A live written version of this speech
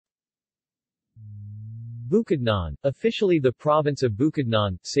Bukidnon, officially the province of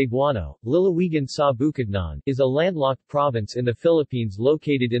Bukidnon, Cebuano, Lalawigan sa Bukidnon, is a landlocked province in the Philippines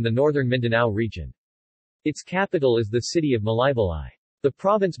located in the northern Mindanao region. Its capital is the city of Malaybalay. The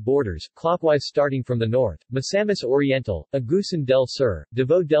province borders, clockwise starting from the north, Misamis Oriental, Agusan del Sur,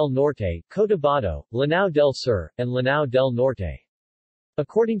 Davao del Norte, Cotabato, Lanao del Sur, and Lanao del Norte.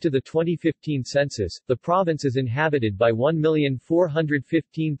 According to the 2015 census, the province is inhabited by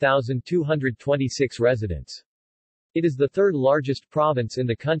 1,415,226 residents. It is the third largest province in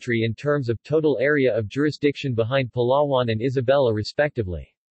the country in terms of total area of jurisdiction behind Palawan and Isabela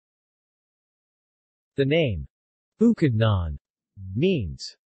respectively. The name Bukidnon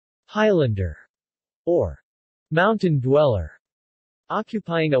means Highlander or mountain dweller.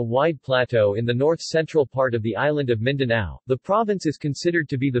 Occupying a wide plateau in the north-central part of the island of Mindanao, the province is considered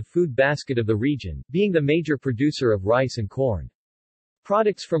to be the food basket of the region, being the major producer of rice and corn.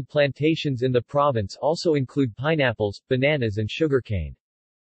 Products from plantations in the province also include pineapples, bananas and sugarcane.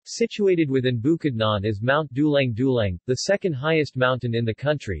 Situated within Bukidnon is Mount Dulang, the second highest mountain in the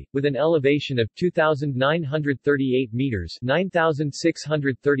country, with an elevation of 2,938 meters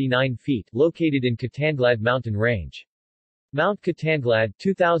 9,639 feet, located in Catanglad mountain range. Mount Catanglad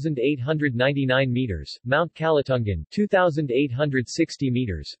 2,899 meters, Mount Kalatungan 2,860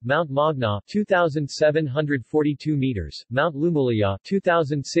 meters, Mount Magna 2,742 meters, Mount Lumulaya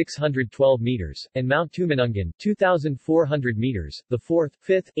 2,612 meters, and Mount Tumanungan 2,400 meters, the 4th,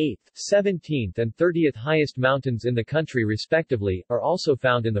 5th, 8th, 17th and 30th highest mountains in the country respectively, are also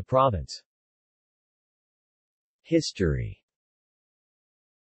found in the province. History.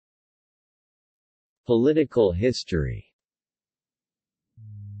 Political history.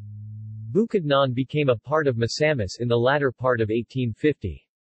 Bukidnon became a part of Misamis in the latter part of 1850.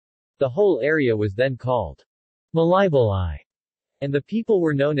 The whole area was then called Malaybalay, and the people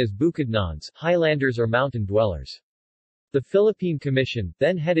were known as Bukidnons, Highlanders or mountain dwellers. The Philippine Commission,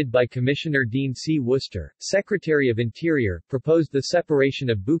 then headed by Commissioner Dean C. Worcester, Secretary of Interior, proposed the separation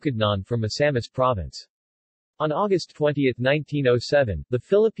of Bukidnon from Misamis Province. On August 20, 1907, the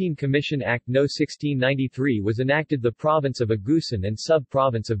Philippine Commission Act No. 1693 was enacted the province of Agusan and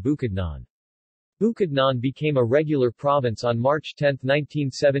sub-province of Bukidnon. Bukidnon became a regular province on March 10,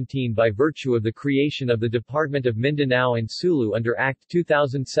 1917 by virtue of the creation of the Department of Mindanao and Sulu under Act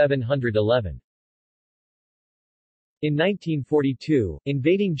 2711. In 1942,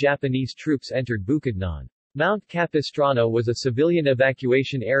 invading Japanese troops entered Bukidnon. Mount Capistrano was a civilian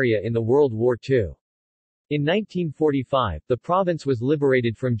evacuation area in the World War II. In 1945, the province was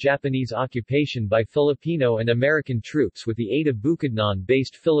liberated from Japanese occupation by Filipino and American troops with the aid of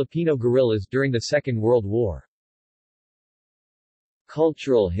Bukidnon-based Filipino guerrillas during the Second World War.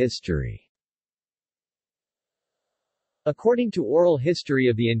 Cultural history. According to oral history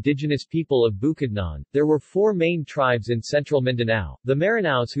of the indigenous people of Bukidnon, there were four main tribes in central Mindanao, the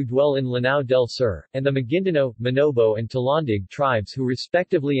Maranaos who dwell in Lanao del Sur, and the Maguindanao, Manobo and Talandig tribes who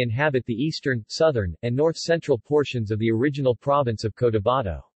respectively inhabit the eastern, southern, and north-central portions of the original province of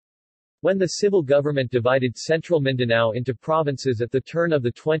Cotabato. When the civil government divided central Mindanao into provinces at the turn of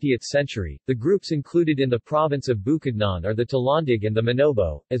the 20th century, the groups included in the province of Bukidnon are the Talandig and the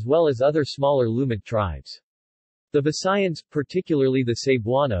Manobo, as well as other smaller Lumad tribes. The Visayans, particularly the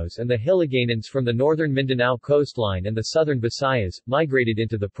Cebuanos and the Hiligaynons from the northern Mindanao coastline and the southern Visayas, migrated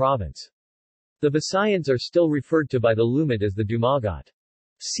into the province. The Visayans are still referred to by the Lumad as the Dumagat,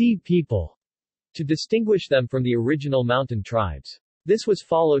 sea people, to distinguish them from the original mountain tribes. This was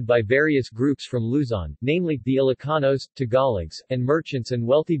followed by various groups from Luzon, namely, the Ilocanos, Tagalogs, and merchants and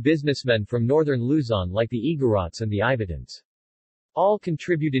wealthy businessmen from northern Luzon like the Igorots and the Ibadans. All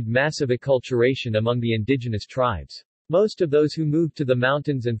contributed massive acculturation among the indigenous tribes. Most of those who moved to the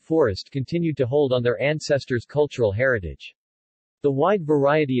mountains and forest continued to hold on their ancestors' cultural heritage. The wide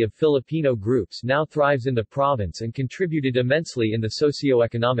variety of Filipino groups now thrives in the province and contributed immensely in the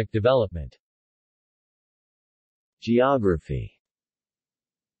socio-economic development. Geography.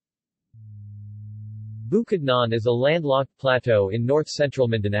 Bukidnon is a landlocked plateau in north-central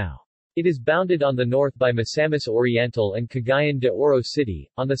Mindanao. It is bounded on the north by Misamis Oriental and Cagayan de Oro City,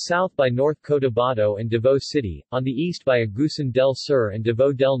 on the south by North Cotabato and Davao City, on the east by Agusan del Sur and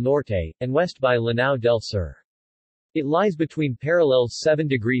Davao del Norte, and west by Lanao del Sur. It lies between parallels 7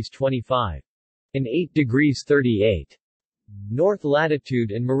 degrees 25 and 8 degrees 38 north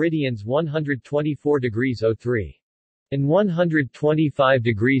latitude and meridians 124 degrees 03 and 125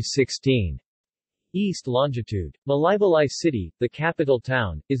 degrees 16 east longitude. Malaybalay City, the capital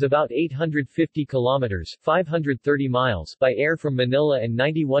town, is about 850 kilometers 530 miles by air from Manila and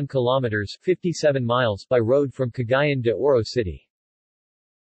 91 kilometers 57 miles by road from Cagayan de Oro City.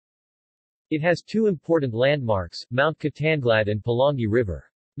 It has two important landmarks, Mount Kitanglad and Palongi River.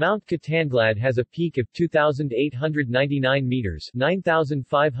 Mount Kitanglad has a peak of 2,899 meters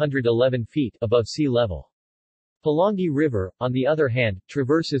 9,511 feet above sea level. Palongi River, on the other hand,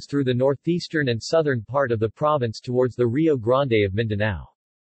 traverses through the northeastern and southern part of the province towards the Rio Grande of Mindanao.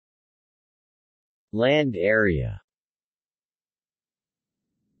 Land area.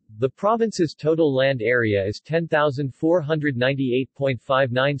 The province's total land area is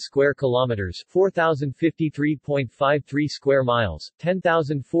 10,498.59 square kilometers, 4,053.53 square miles,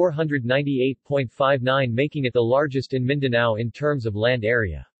 10,498.59, making it the largest in Mindanao in terms of land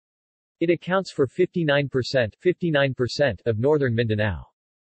area. It accounts for 59% of northern Mindanao.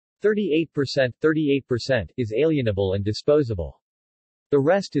 38% is alienable and disposable. The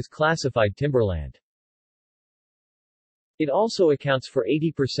rest is classified timberland. It also accounts for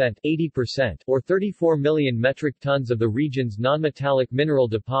 80%, or 34 million metric tons of the region's nonmetallic mineral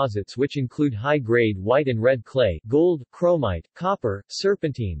deposits, which include high-grade white and red clay, gold, chromite, copper,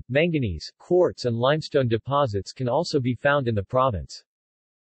 serpentine, manganese, quartz and limestone deposits can also be found in the province.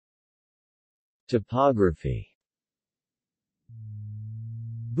 Topography.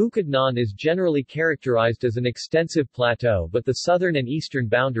 Bukidnon is generally characterized as an extensive plateau, but the southern and eastern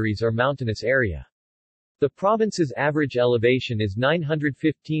boundaries are mountainous area. The province's average elevation is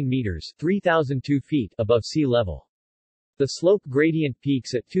 915 meters 3,002 feet above sea level. The slope gradient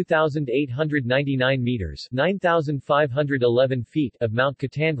peaks at 2,899 meters 9,511 feet of Mount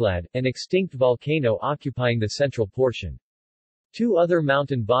Kitanglad, an extinct volcano occupying the central portion. Two other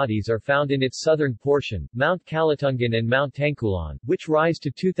mountain bodies are found in its southern portion, Mount Kalatungan and Mount Tangkulan, which rise to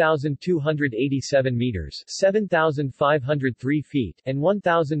 2,287 meters 7,503 feet and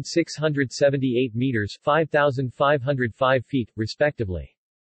 1,678 meters 5,505 feet, respectively.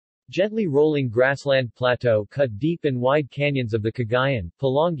 Gently rolling grassland plateau cut deep and wide canyons of the Cagayan,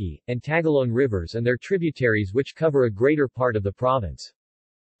 Palongi, and Tagoloan rivers and their tributaries, which cover a greater part of the province.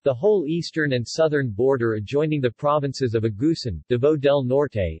 The whole eastern and southern border adjoining the provinces of Agusan, Davao del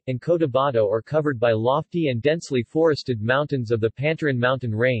Norte, and Cotabato are covered by lofty and densely forested mountains of the Pantaran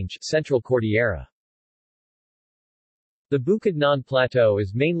Mountain Range, Central Cordillera. The Bukidnon Plateau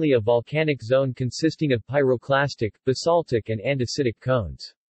is mainly a volcanic zone consisting of pyroclastic, basaltic and andesitic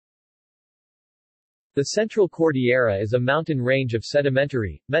cones. The Central Cordillera is a mountain range of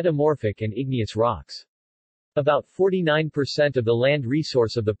sedimentary, metamorphic and igneous rocks. About 49% of the land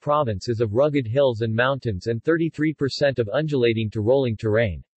resource of the province is of rugged hills and mountains and 33% of undulating to rolling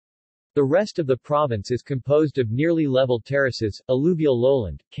terrain. The rest of the province is composed of nearly level terraces, alluvial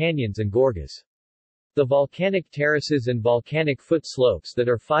lowland, canyons and gorges. The volcanic terraces and volcanic foot slopes that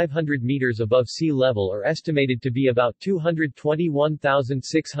are 500 meters above sea level are estimated to be about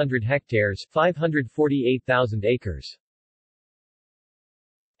 221,600 hectares, 548,000 acres.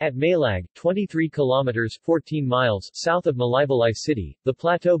 At Malag, 23 kilometers 14 miles south of Malaybalay City, the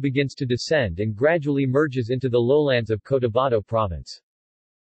plateau begins to descend and gradually merges into the lowlands of Cotabato Province.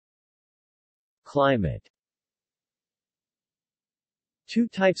 Climate. Two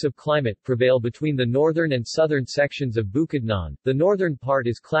types of climate prevail between the northern and southern sections of Bukidnon. The northern part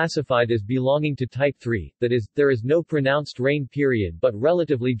is classified as belonging to Type 3, that is, there is no pronounced rain period but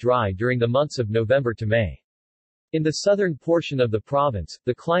relatively dry during the months of November to May. In the southern portion of the province,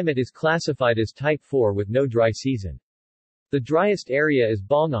 the climate is classified as Type 4 with no dry season. The driest area is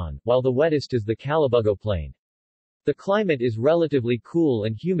Bangon, while the wettest is the Calabugo Plain. The climate is relatively cool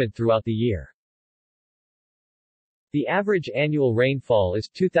and humid throughout the year. The average annual rainfall is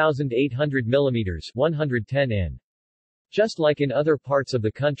 2,800 millimeters 110 in. Just like in other parts of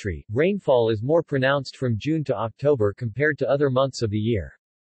the country, rainfall is more pronounced from June to October compared to other months of the year.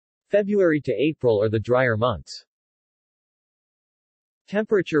 February to April are the drier months.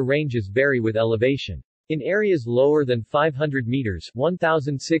 Temperature ranges vary with elevation. In areas lower than 500 meters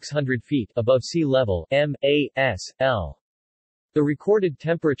 1,600 feet above sea level (MASL), the recorded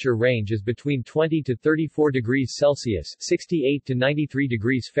temperature range is between 20 to 34 degrees Celsius 68 to 93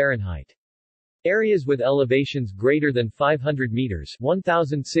 degrees Fahrenheit. Areas with elevations greater than 500 meters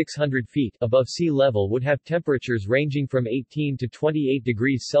 1,600 feet above sea level would have temperatures ranging from 18 to 28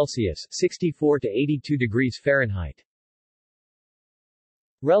 degrees Celsius 64 to 82 degrees Fahrenheit.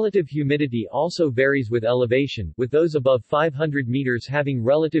 Relative humidity also varies with elevation, with those above 500 meters having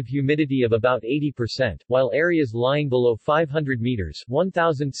relative humidity of about 80%, while areas lying below 500 meters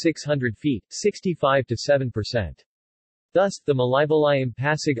 1,600 feet, 65 to 7%. Thus, the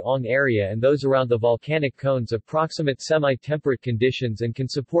Malaybalay-Pasig-Ong area and those around the volcanic cones approximate semi-temperate conditions and can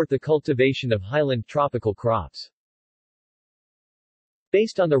support the cultivation of highland tropical crops.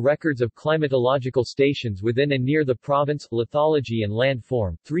 Based on the records of climatological stations within and near the province, lithology and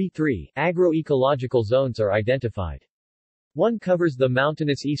landform, 3 agroecological zones are identified. One covers the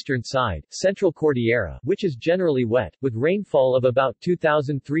mountainous eastern side, Central Cordillera, which is generally wet, with rainfall of about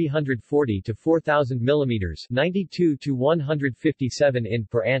 2,340 to 4,000 mm 92 to 157 in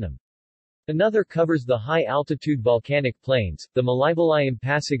per annum. Another covers the high-altitude volcanic plains, the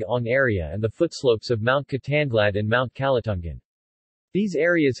Malaybalay-Impasig-Ong area and the footslopes of Mount Kitanglad and Mount Kalatungan. These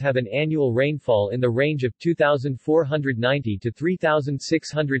areas have an annual rainfall in the range of 2,490 to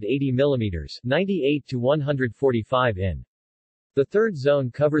 3,680 mm 98 to 145 in. The third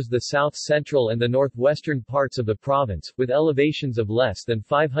zone covers the south-central and the northwestern parts of the province, with elevations of less than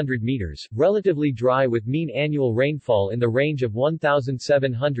 500 meters, relatively dry with mean annual rainfall in the range of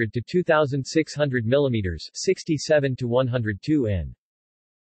 1,700 to 2,600 mm 67 to 102 in.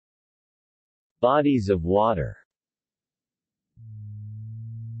 Bodies of water.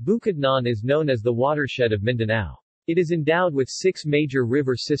 Bukidnon is known as the watershed of Mindanao. It is endowed with 6 major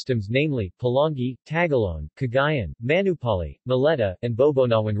river systems, namely, Pulangi, Tagoloan, Cagayan, Manupali, Maleta, and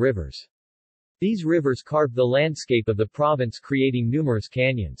Bobonawan rivers. These rivers carved the landscape of the province, creating numerous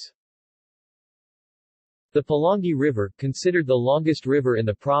canyons. The Pulangi River, considered the longest river in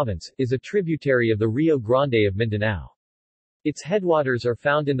the province, is a tributary of the Rio Grande of Mindanao. Its headwaters are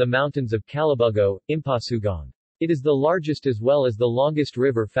found in the mountains of Calabugo, Impasugong. It is the largest as well as the longest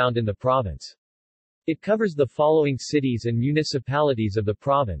river found in the province. It covers the following cities and municipalities of the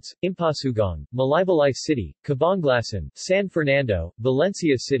province: Impasugong, Malaybalay City, Cabanglasan, San Fernando,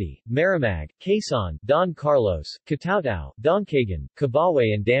 Valencia City, Maramag, Quezon, Don Carlos, Katautao, Dongkagan,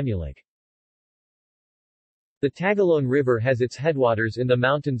 Cabawe and Damulig. The Tagoloan River has its headwaters in the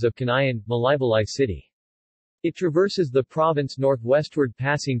mountains of Canayan, Malaybalay City. It traverses the province northwestward,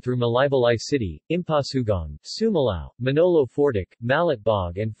 passing through Malaybalay City, Impasugong, Sumilao, Manolo Fortic,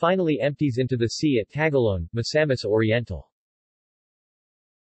 Malitbog and finally empties into the sea at Tagoloan, Misamis Oriental.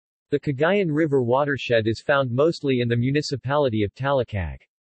 The Cagayan River watershed is found mostly in the municipality of Talakag.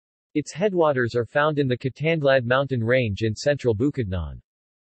 Its headwaters are found in the Kitanglad mountain range in central Bukidnon.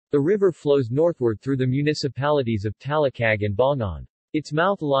 The river flows northward through the municipalities of Talakag and Bangon. Its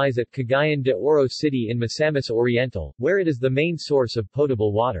mouth lies at Cagayan de Oro City in Misamis Oriental, where it is the main source of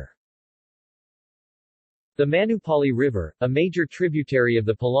potable water. The Manupali River, a major tributary of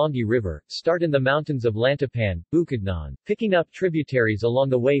the Pulangi River, start in the mountains of Lantapan, Bukidnon, picking up tributaries along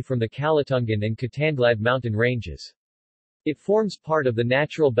the way from the Kalatungan and Kitanglad mountain ranges. It forms part of the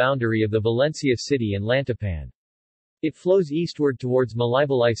natural boundary of the Valencia City and Lantapan. It flows eastward towards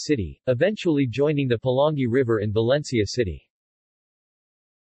Malaybalay City, eventually joining the Pulangi River in Valencia City.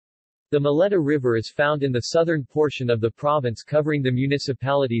 The Maleta River is found in the southern portion of the province, covering the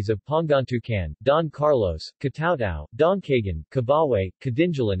municipalities of Pangantucan, Don Carlos, Katautao, Dongkagan, Cabawe,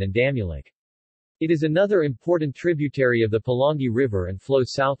 Kadinjalan and Damulig. It is another important tributary of the Pulangi River and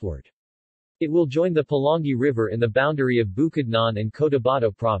flows southward. It will join the Pulangi River in the boundary of Bukidnon and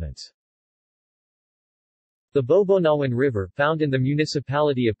Cotabato Province. The Bobonawan River, found in the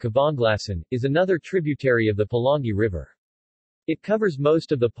municipality of Cabanglasan, is another tributary of the Pulangi River. It covers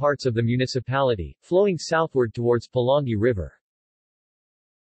most of the parts of the municipality, flowing southward towards Pulangi River.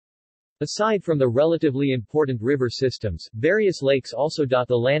 Aside from the relatively important river systems, various lakes also dot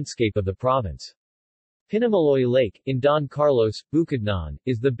the landscape of the province. Pinamaloy Lake, in Don Carlos, Bukidnon,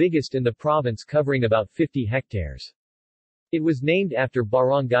 is the biggest in the province, covering about 50 hectares. It was named after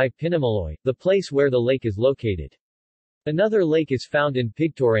Barangay Pinamaloy, the place where the lake is located. Another lake is found in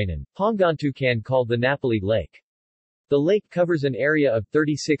Pigtoranan, Pangantucan, called the Napalit Lake. The lake covers an area of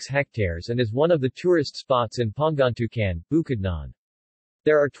 36 hectares and is one of the tourist spots in Pangantucan, Bukidnon.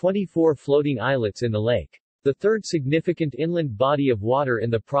 There are 24 floating islets in the lake. The third significant inland body of water in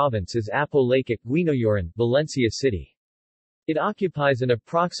the province is Apo Lake at Guinoyoran, Valencia City. It occupies an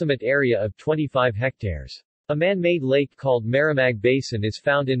approximate area of 25 hectares. A man-made lake called Maramag Basin is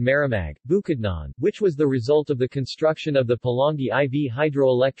found in Maramag, Bukidnon, which was the result of the construction of the Pulangi IV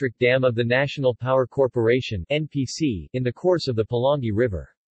hydroelectric dam of the National Power Corporation (NPC) in the course of the Pulangi River.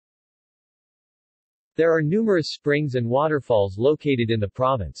 There are numerous springs and waterfalls located in the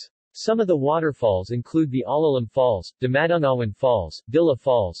province. Some of the waterfalls include the Alalam Falls, Damadungawan Falls, Dilla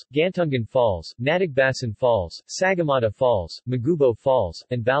Falls, Gantungan Falls, Natagbasan Falls, Sagamata Falls, Magubo Falls,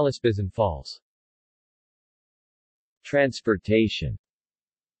 and Balisbizan Falls. Transportation.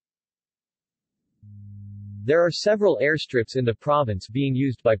 There are several airstrips in the province being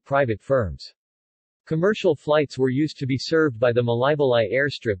used by private firms. Commercial flights were used to be served by the Malaybalay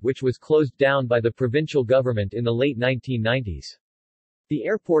airstrip, which was closed down by the provincial government in the late 1990s. The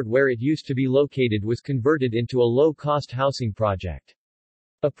airport where it used to be located was converted into a low-cost housing project.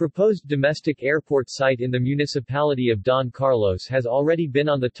 A proposed domestic airport site in the municipality of Don Carlos has already been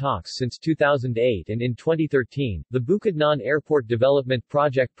on the talks since 2008, and in 2013, the Bukidnon Airport Development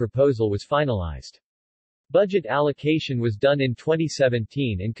Project proposal was finalized. Budget allocation was done in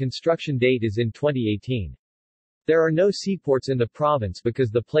 2017 and construction date is in 2018. There are no seaports in the province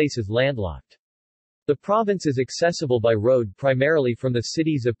because the place is landlocked. The province is accessible by road primarily from the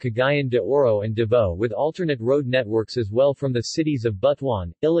cities of Cagayan de Oro and Davao, with alternate road networks as well from the cities of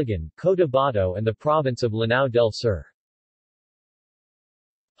Butuan, Iligan, Cotabato and the province of Lanao del Sur.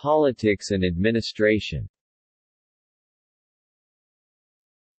 Politics and administration.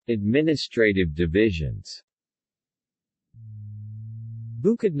 Administrative divisions.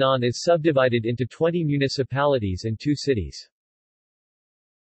 Bukidnon is subdivided into 20 municipalities and 2 cities.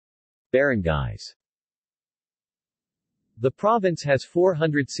 Barangays. The province has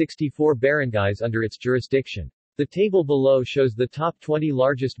 464 barangays under its jurisdiction. The table below shows the top 20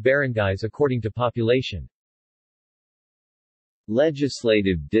 largest barangays according to population.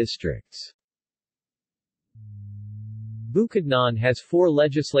 Legislative districts. Bukidnon has 4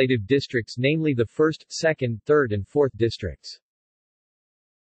 legislative districts, namely the 1st, 2nd, 3rd and 4th districts.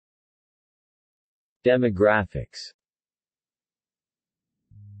 Demographics.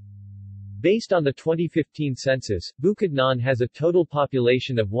 Based on the 2015 census, Bukidnon has a total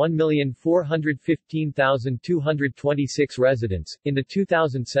population of 1,415,226 residents. In the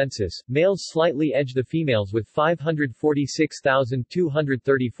 2000 census, males slightly edge the females with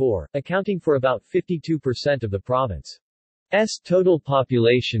 546,234, accounting for about 52% of the province's total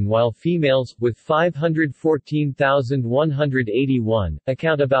population, while females, with 514,181,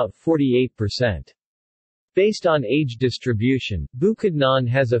 account about 48%. Based on age distribution, Bukidnon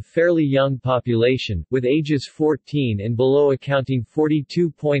has a fairly young population, with ages 14 and below accounting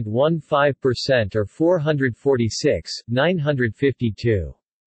 42.15% or 446,952.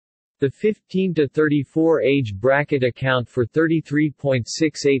 The 15 to 34 age bracket account for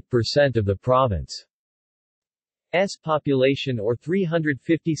 33.68% of the province's population, or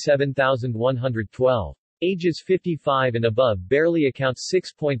 357,112. Ages 55 and above barely accounts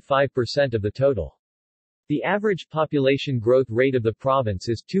 6.5% of the total. The average population growth rate of the province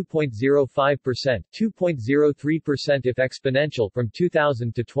is 2.05%, 2.03% if exponential, from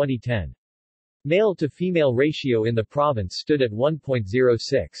 2000 to 2010. Male-to-female ratio in the province stood at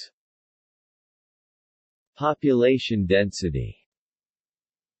 1.06. Population density.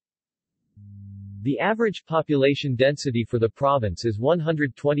 The average population density for the province is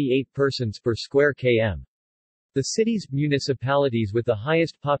 128 persons per square km. The cities, municipalities with the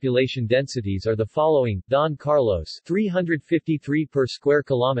highest population densities are the following: Don Carlos 353 per square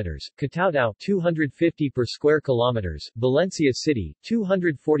kilometers, Catautao 250 per square kilometers, Valencia City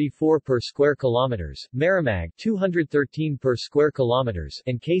 244 per square kilometers, Maramag 213 per square kilometers,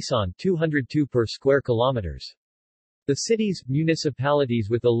 and Quezon 202 per square kilometers. The cities, municipalities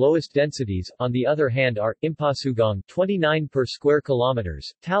with the lowest densities, on the other hand, are Impasugong 29 per square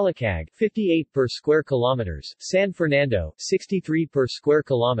kilometers, Talakag 58 per square kilometers, San Fernando 63 per square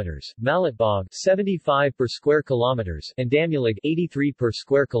kilometers, Malitbog 75 per square kilometers, and Damulig 83 per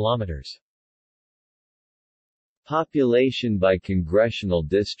square kilometers. Population by congressional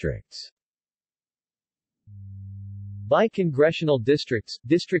districts. By congressional districts,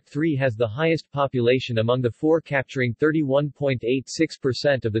 District 3 has the highest population among the 4, capturing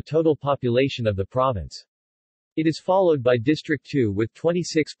 31.86% of the total population of the province. It is followed by District 2 with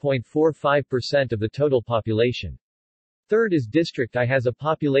 26.45% of the total population. Third is District I, has a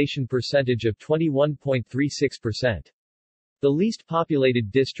population percentage of 21.36%. The least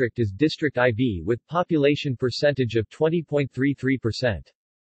populated district is District IV with population percentage of 20.33%.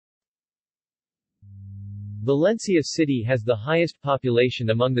 Valencia City has the highest population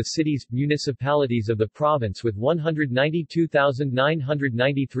among the cities, municipalities of the province with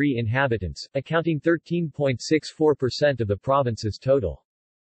 192,993 inhabitants, accounting 13.64% of the province's total.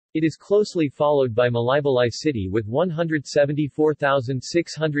 It is closely followed by Malaybalay City with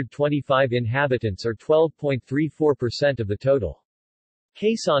 174,625 inhabitants, or 12.34% of the total.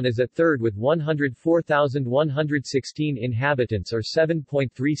 Quezon is at third with 104,116 inhabitants, or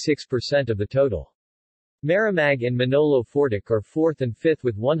 7.36% of the total. Maramag and Manolo Fortic are fourth and fifth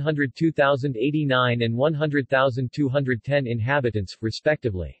with 102,089 and 100,210 inhabitants,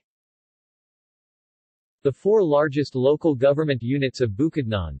 respectively. The 4 largest local government units of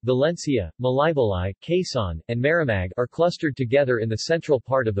Bukidnon, Valencia, Malaybalay, Quezon, and Maramag, are clustered together in the central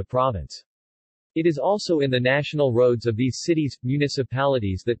part of the province. It is also in the national roads of these cities,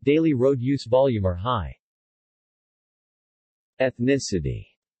 municipalities that daily road use volume are high. Ethnicity.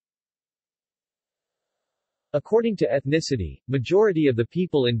 According to ethnicity, majority of the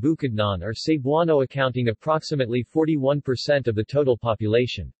people in Bukidnon are Cebuano, accounting approximately 41% of the total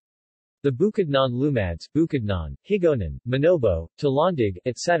population. The Bukidnon Lumads, Bukidnon, Higaonon, Manobo, Talandig,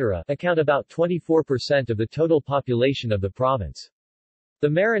 etc. account about 24% of the total population of the province. The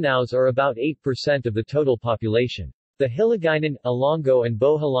Maranaos are about 8% of the total population. The Hiligaynon, Ilonggo and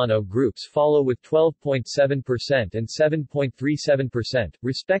Boholano groups follow with 12.7% and 7.37%,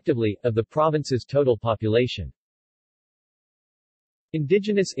 respectively, of the province's total population.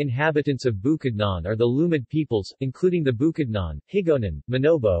 Indigenous inhabitants of Bukidnon are the Lumad peoples, including the Bukidnon, Higaonon,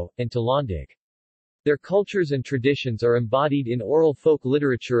 Manobo, and Talandig. Their cultures and traditions are embodied in oral folk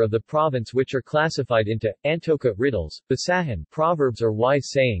literature of the province, which are classified into Antoka riddles, Basahan proverbs or wise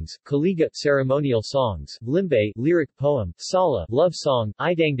sayings, Kaliga ceremonial songs, Limbe lyric poem, Sala love song,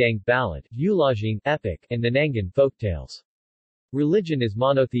 Idangdang ballad, Ulajing epic, and Nanangan folktales. Religion is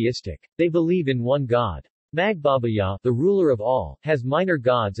monotheistic. They believe in one God. Magbabaya, the ruler of all, has minor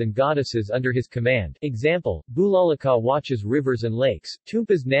gods and goddesses under his command. Example, Bulalaka watches rivers and lakes,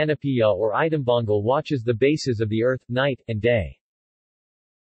 Tumpas Nanapiya or Idambangal watches the bases of the earth, night, and day.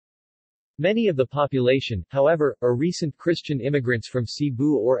 Many of the population, however, are recent Christian immigrants from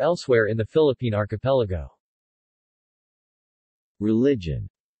Cebu or elsewhere in the Philippine archipelago. Religion.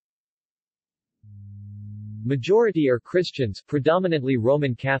 Majority are Christians, predominantly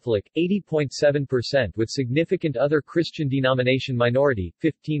Roman Catholic, 80.7%, with significant other Christian denomination minority,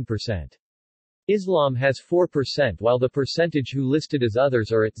 15%. Islam has 4%, while the percentage who listed as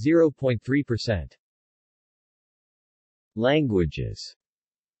others are at 0.3%. Languages.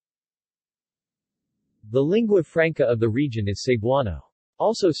 The lingua franca of the region is Cebuano.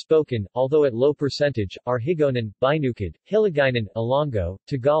 Also spoken, although at low percentage, are Higaonon, Binukid, Hiligaynon, Ilonggo,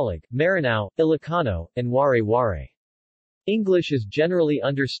 Tagalog, Maranao, Ilocano, and Ware-Ware. English is generally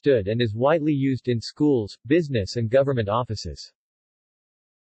understood and is widely used in schools, business and government offices.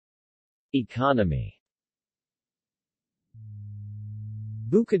 Economy.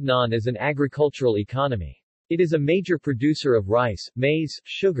 Bukidnon is an agricultural economy. It is a major producer of rice, maize,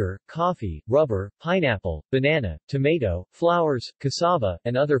 sugar, coffee, rubber, pineapple, banana, tomato, flowers, cassava,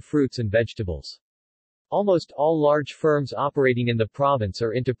 and other fruits and vegetables. Almost all large firms operating in the province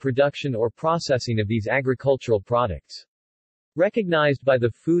are into production or processing of these agricultural products. Recognized by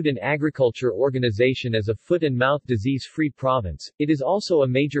the Food and Agriculture Organization as a foot-and-mouth disease-free province, it is also a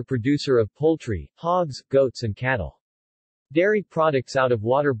major producer of poultry, hogs, goats and cattle. Dairy products out of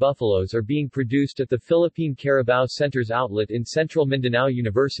water buffaloes are being produced at the Philippine Carabao Center's outlet in Central Mindanao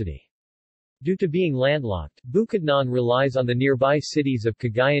University. Due to being landlocked, Bukidnon relies on the nearby cities of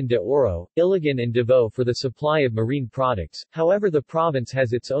Cagayan de Oro, Iligan and Davao for the supply of marine products. However, the province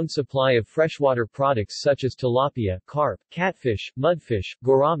has its own supply of freshwater products such as tilapia, carp, catfish, mudfish,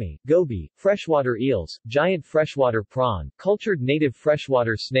 gourami, goby, freshwater eels, giant freshwater prawn, cultured native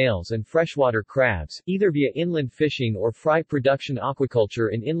freshwater snails and freshwater crabs, either via inland fishing or fry production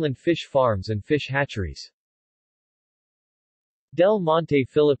aquaculture in inland fish farms and fish hatcheries. Del Monte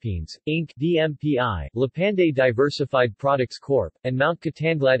Philippines, Inc. DMPI, Lapande Diversified Products Corp., and Mount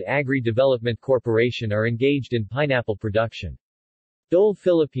Katanglad Agri-Development Corporation are engaged in pineapple production. Dole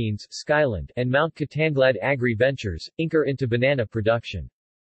Philippines, Skyland, and Mount Katanglad Agri Ventures, Inc. are into banana production.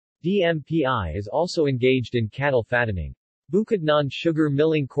 DMPI is also engaged in cattle fattening. Bukidnon Sugar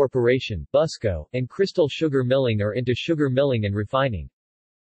Milling Corporation, Busco, and Crystal Sugar Milling are into sugar milling and refining.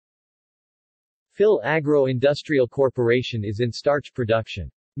 Phil Agro-Industrial Corporation is in starch production.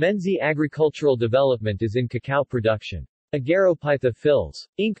 Menzi Agricultural Development is in cacao production. Agaropitha Phils,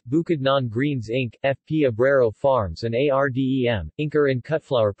 Inc., Bukidnon Greens Inc., FP Abrero Farms and ARDEM, Inc. are in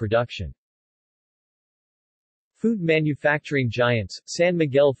cutflower production. Food manufacturing giants, San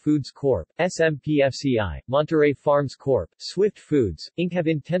Miguel Foods Corp., SMPFCI, Monterey Farms Corp., Swift Foods, Inc. have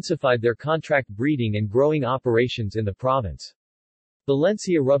intensified their contract breeding and growing operations in the province.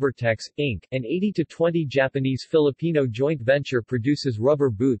 Valencia Rubbertex, Inc., an 80-20 Japanese-Filipino joint venture produces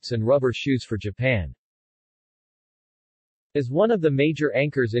rubber boots and rubber shoes for Japan. As one of the major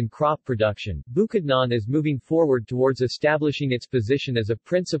anchors in crop production, Bukidnon is moving forward towards establishing its position as a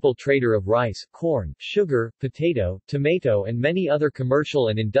principal trader of rice, corn, sugar, potato, tomato and many other commercial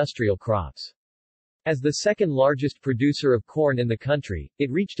and industrial crops. As the second largest producer of corn in the country,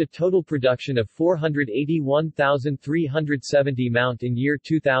 it reached a total production of 481,370 mount in year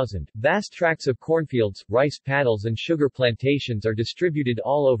 2000. Vast tracts of cornfields, rice paddles and sugar plantations are distributed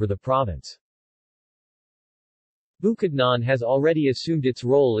all over the province. Bukidnon has already assumed its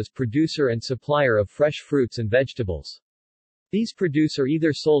role as producer and supplier of fresh fruits and vegetables. These produce are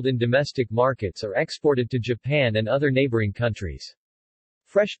either sold in domestic markets or exported to Japan and other neighboring countries.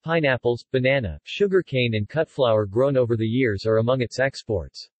 Fresh pineapples, banana, sugarcane and cut flour grown over the years are among its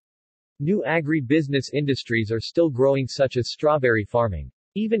exports. New agri-business industries are still growing such as strawberry farming.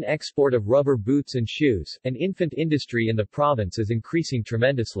 Even export of rubber boots and shoes, and infant industry in the province is increasing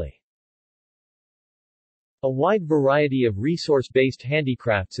tremendously. A wide variety of resource-based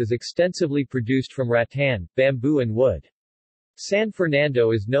handicrafts is extensively produced from rattan, bamboo and wood. San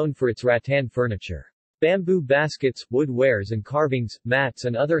Fernando is known for its rattan furniture. Bamboo baskets, wood wares and carvings, mats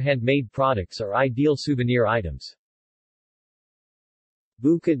and other handmade products are ideal souvenir items.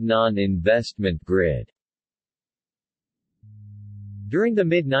 Bukidnon investment grid. During the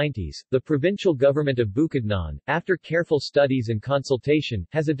mid-90s, the provincial government of Bukidnon, after careful studies and consultation,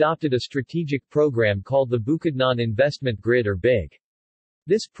 has adopted a strategic program called the Bukidnon Investment Grid or BIG.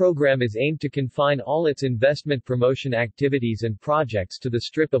 This program is aimed to confine all its investment promotion activities and projects to the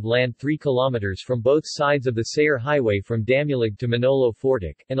strip of land 3 kilometers from both sides of the Sayre Highway from Damulog to Manolo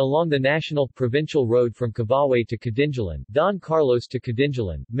Fortic, and along the national, provincial road from Cavite to Cadinjalan, Don Carlos to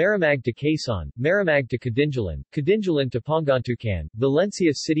Cadinjalan, Maramag to Quezon, Maramag to Cadinjalan, Cadinjalan to Pangantucan,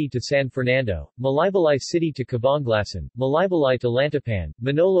 Valencia City to San Fernando, Malaybalay City to Cabanglasan, Malaybalay to Lantapan,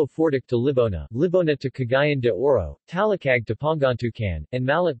 Manolo Fortic to Libona, Libona to Cagayan de Oro, Talakag to Pangantucan, and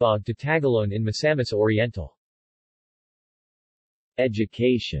Malitbog to Tagoloan in Misamis Oriental.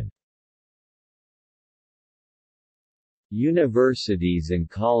 Education. Universities and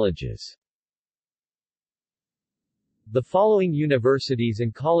colleges. The following universities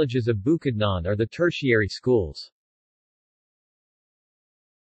and colleges of Bukidnon are the tertiary schools.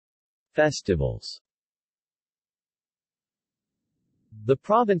 Festivals. The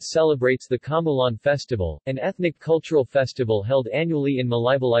province celebrates the Kamulan Festival, an ethnic cultural festival held annually in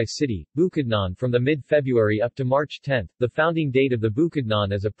Malaybalay City, Bukidnon from the mid-February up to March 10, the founding date of the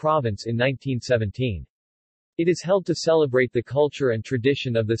Bukidnon as a province in 1917. It is held to celebrate the culture and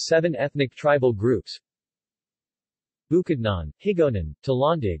tradition of the 7 ethnic tribal groups: Bukidnon, Higaonon,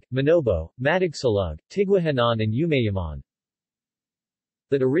 Talandig, Manobo, Matigsalug, Tigwahanon and Umayaman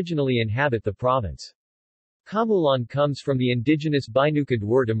that originally inhabit the province. Kamulan comes from the indigenous Binukid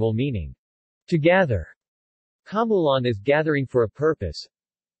word amul meaning to gather. Kamulan is gathering for a purpose.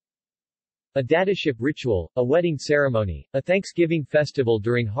 A dadaship ritual, a wedding ceremony, a Thanksgiving festival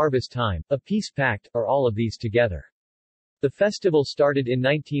during harvest time, a peace pact, are all of these together. The festival started in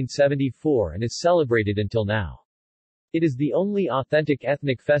 1974 and is celebrated until now. It is the only authentic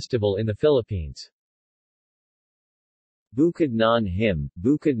ethnic festival in the Philippines. Bukidnon Hymn,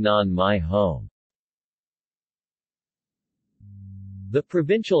 Bukidnon My Home. The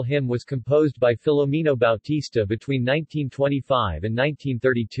provincial hymn was composed by Filomeno Bautista between 1925 and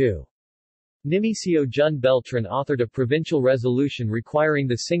 1932. Nimicio Jun Beltran authored a provincial resolution requiring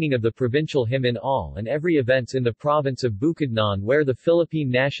the singing of the provincial hymn in all and every events in the province of Bukidnon where the Philippine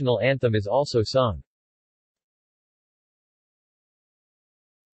national anthem is also sung.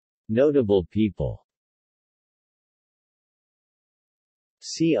 Notable people.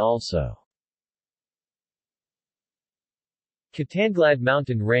 See also: Katanglad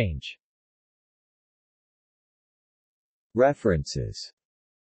Mountain Range. References.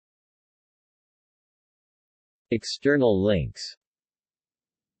 External links.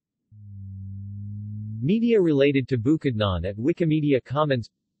 Media related to Bukidnon at Wikimedia Commons.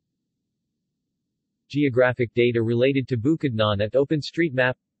 Geographic data related to Bukidnon at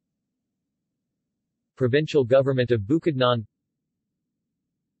OpenStreetMap. Provincial Government of Bukidnon.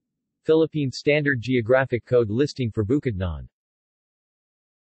 Philippine Standard Geographic Code listing for Bukidnon.